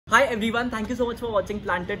Hi everyone, thank you so much for watching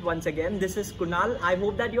Planted once again. This is Kunal. I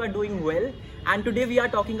hope that you are doing well. And today we are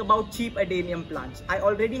talking about cheap adenium plants. I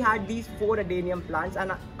already had these 4 adenium plants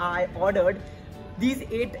and I ordered these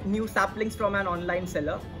 8 new saplings from an online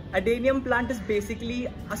seller. Adenium plant is basically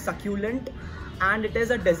a succulent and it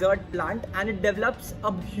is a desert plant and it develops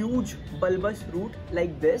a huge bulbous root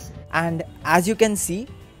like this. And as you can see,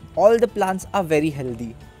 all the plants are very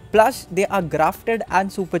healthy. Plus they are grafted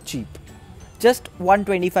and super cheap. Just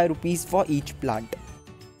 125 rupees for each plant.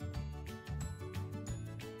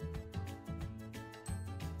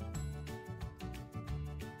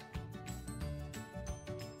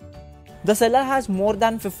 The seller has more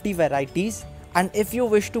than 50 varieties, and if you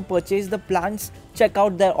wish to purchase the plants, check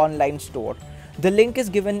out their online store. The link is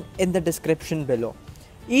given in the description below.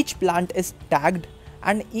 Each plant is tagged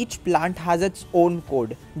and each plant has its own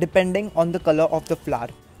code depending on the color of the flower.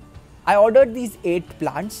 I ordered these 8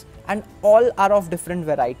 plants and all are of different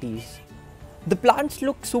varieties. The plants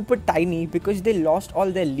look super tiny because they lost all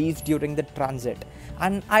their leaves during the transit,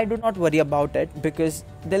 and I do not worry about it because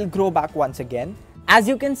they'll grow back once again. As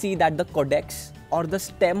you can see that the codex or the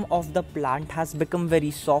stem of the plant has become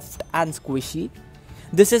very soft and squishy.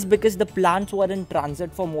 This is because the plants were in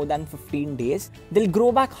transit for more than 15 days. They'll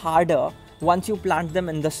grow back harder once you plant them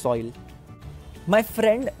in the soil. My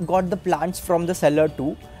friend got the plants from the seller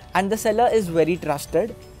too, and the seller is very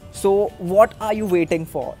trusted. So what are you waiting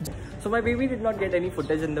for? So my baby did not get any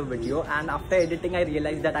footage in the video, and after editing I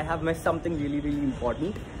realized that I have missed something really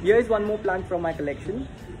important. Here is one more plant from my collection.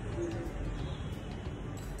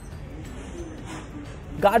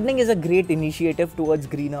 Gardening is a great initiative towards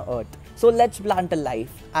greener earth. So let's plant a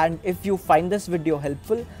life. And if you find this video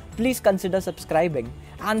helpful, please consider subscribing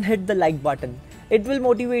and hit the like button. It will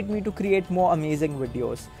motivate me to create more amazing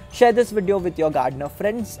videos. Share this video with your gardener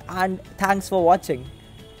friends, and thanks for watching.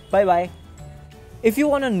 Bye bye. If you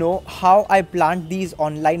want to know how I plant these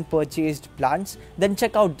online purchased plants, then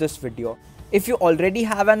check out this video. If you already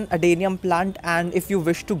have an adenium plant and if you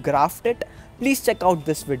wish to graft it, please check out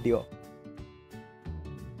this video.